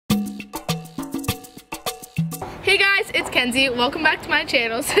it's Kenzie. Welcome back to my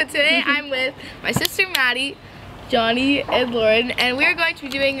channel. So today I'm with my sister Maddie, Johnny, and Lauren, and we're going to be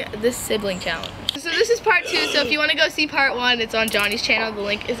doing the sibling challenge. So this is part 2, so if you want to go see part 1, it's on Johnny's channel. The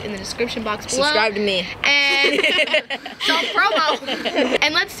link is in the description box below. Subscribe to me. And self promo.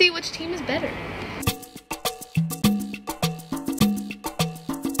 And let's see which team is better.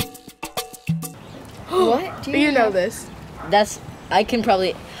 What? Do you know this? I can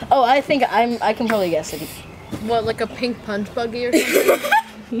probably. Oh, I can probably guess it. What, like a pink punch buggy or something?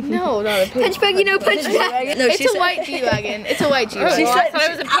 No, not a pink Punch buggy, no punch bag. No, it's a white G-Wagon. It's a white G-Wagon. She I said thought it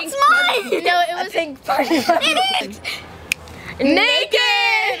was a pink. That's mine. No, it was a pink punch bag.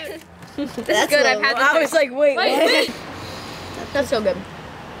 naked. This is good. I've had this. I was like, wait, what? That's so good.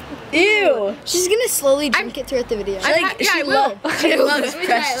 Ew. She's gonna slowly drink it throughout the video. I will. She loves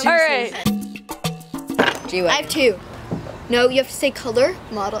fresh juices. All right. G-Wagon. I have 2. No, you have to say color,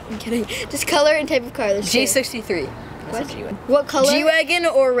 model. I'm kidding. Just color and type of car. There's 2. G63. What? What color? G-Wagon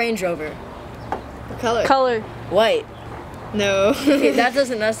or Range Rover? What color? Color. White. No. Okay, that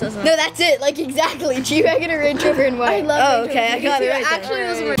doesn't. No, that's it. Like exactly. G-Wagon or Range Rover and white. I love Oh, okay, I got it right Actually,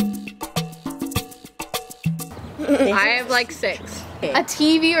 then. I have like 6. a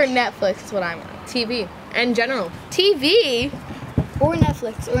TV or Netflix is what I want. TV. In general. TV. Or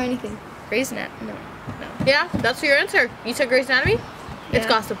Netflix or anything. Grey's Anatomy. No. Yeah, that's your answer. You said Grey's Anatomy? It's Yeah.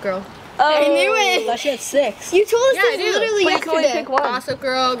 Gossip Girl. I knew it. I said 6. You told us Yeah, I this do. literally But you can only yesterday. pick one. Gossip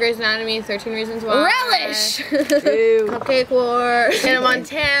Girl, Grey's Anatomy, 13 Reasons Why. Relish. Cupcake War, Hannah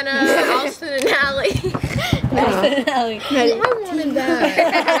Montana, Austin and Ally. I wanted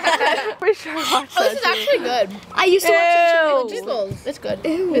that. We should watch oh, this is actually good. I used to watch Ew. it. It's good.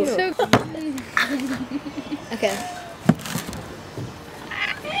 Ew. It's so good. Okay.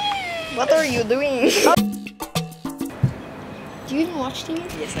 What are you doing? Do you even watch TV?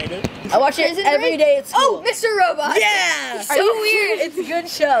 Yes, I do. I watch it every day at school. Oh, Mr. Robot. Yeah. So weird. It's a good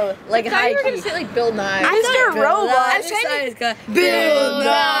show. Like I thought you were high going key. to say like Bill Nye. Mr. Robot. I was trying to- Bill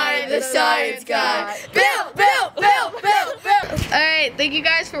Nye, the Science Guy. Bill. Alright, thank you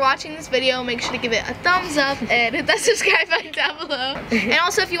guys for watching this video. Make sure to give it a thumbs up and hit that subscribe button down below. And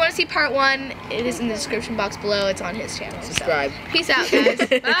also, if you want to see part 1, it is in the description box below. It's on his channel. Subscribe. So, peace out, guys.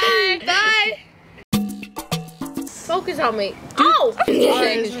 Bye. Bye. Focus on me. Oh!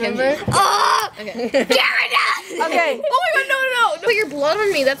 Remember? Okay. Okay. Oh my god, no. Put your blood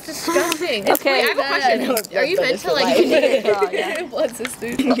on me. That's disgusting. Okay. Wait, I have a question. Are you meant to like... Yeah. Blood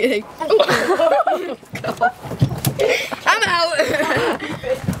sister. I'm out.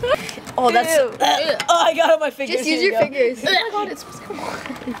 Oh, that's. Oh, I got it on my fingers. Just use your fingers. Oh my god, it smells. Come on.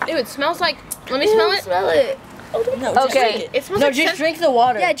 Ew, it smells like... Let me smell it. Smell it. No, just Okay. drink it. It smells No, like just drink the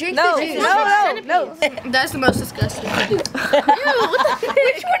water. Yeah, drink No, the juice. no. That's the most disgusting. Ew, what the...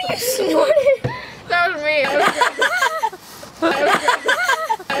 Which one are you snorting? That was me.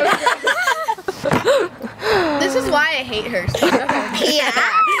 This is why I hate her. Yeah.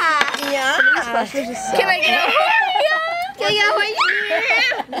 Can I get a Can I get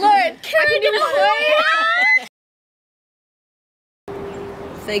one? Lord, can I get a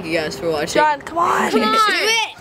Thank you guys for watching. John, come on. Do it.